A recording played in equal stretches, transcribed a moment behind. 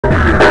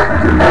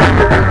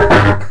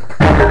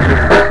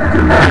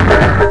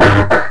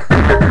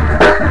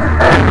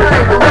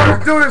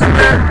Do this,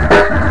 man.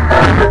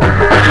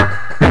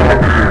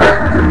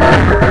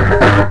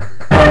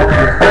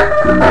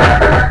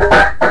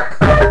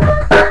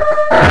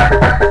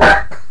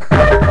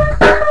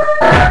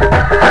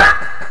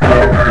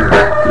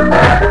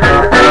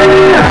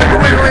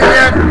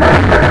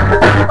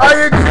 Are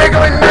you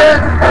jiggling yet?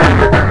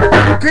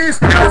 Can you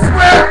still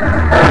sweat?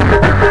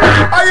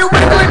 Are you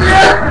wiggling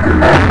yet?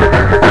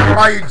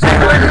 Are you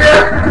jiggling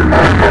yet?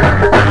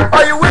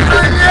 Are you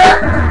wiggling yet?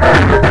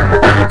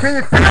 Can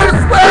you feel the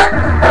sweat?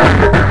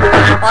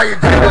 Are you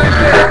jiggling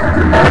yet?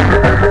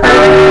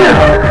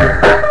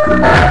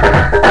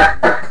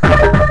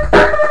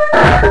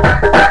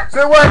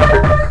 Say what?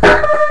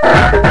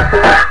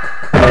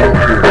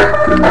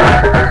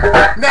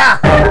 Now,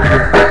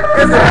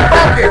 is it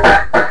funky?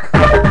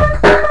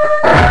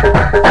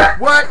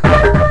 What?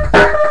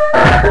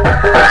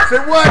 Say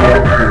what?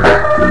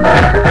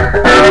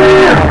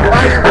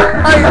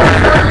 Are you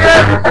jiggling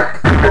yet?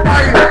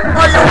 Are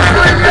you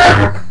wiggling yet?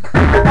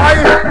 Are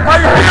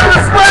you feeling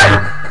the sweat?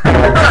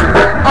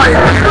 Are you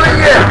jiggling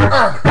yet?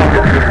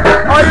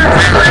 Are you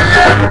jiggling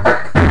yet?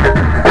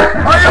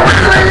 Are you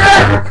wiggling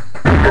yet?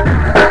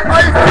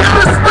 Are you feeling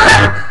the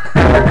sweat?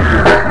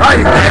 Are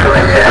you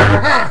jiggling yet?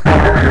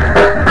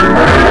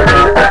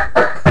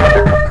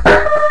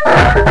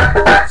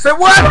 Say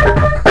what?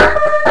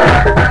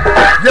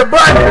 Your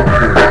butt.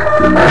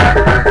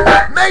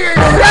 Make it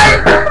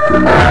shake.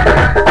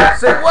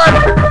 Say what?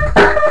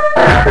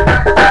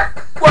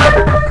 What?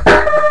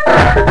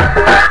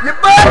 Your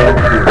butt.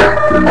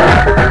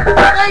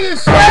 Make it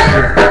shake.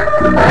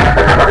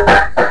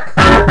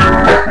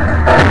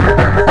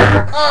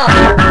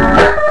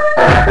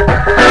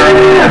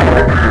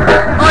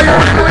 Are you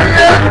wiggling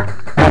yet?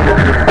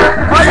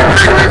 Are you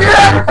wiggling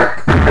yet?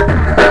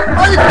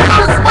 Are you feeling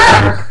the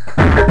sweat?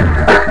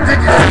 Did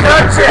you see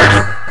her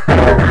chest?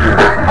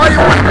 Are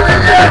you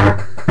wiggling yet?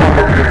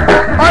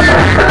 Are you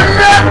wiggling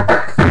yet?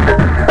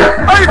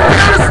 Are you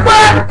feeling the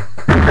sweat?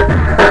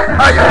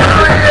 Are you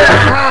wiggling yet?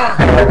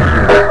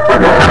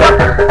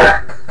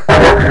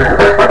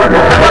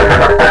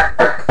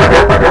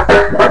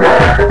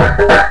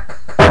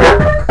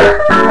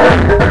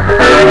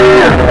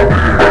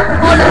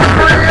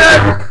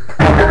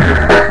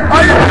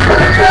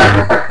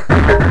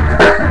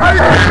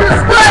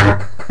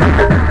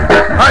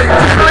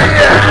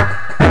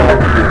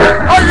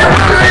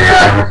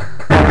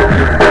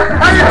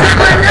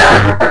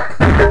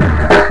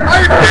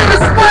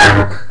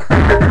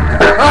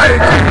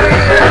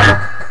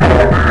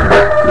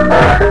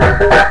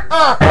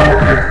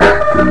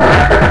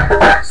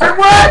 Say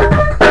what?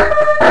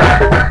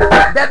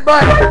 That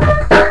butt.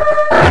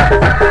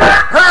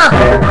 Huh?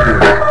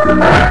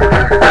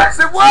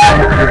 Say what?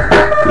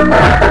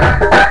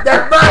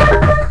 That butt.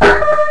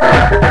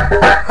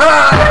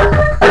 Huh?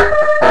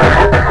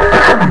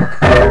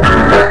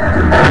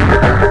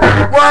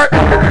 What?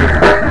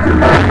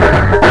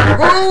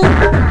 Who?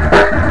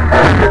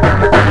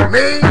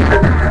 Me?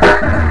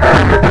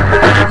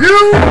 You?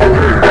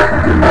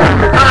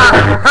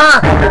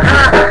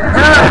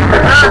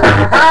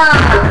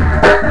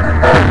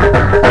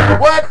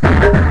 What?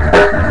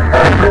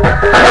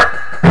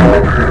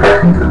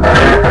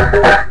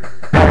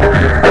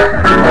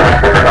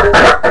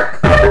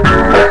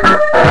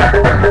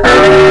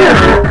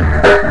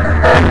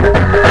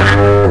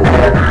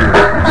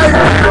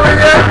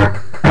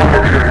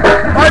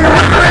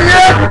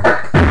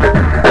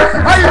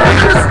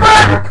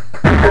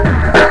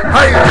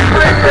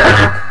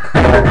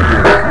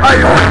 Are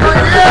you